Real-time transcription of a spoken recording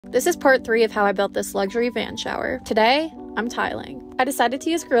This is part 3 of how I built this luxury van shower. Today, I'm tiling. I decided to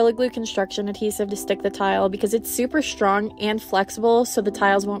use Gorilla Glue construction adhesive to stick the tile because it's super strong and flexible so the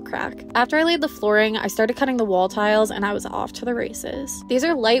tiles won't crack. After I laid the flooring, I started cutting the wall tiles and I was off to the races. These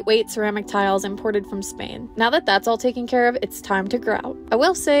are lightweight ceramic tiles imported from Spain. Now that that's all taken care of, it's time to grout. I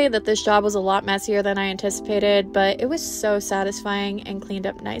will say that this job was a lot messier than I anticipated, but it was so satisfying and cleaned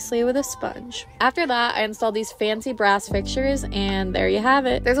up nicely with a sponge. After that, I installed these fancy brass fixtures and there you have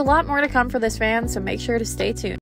it. There's a lot more to come for this van, so make sure to stay tuned.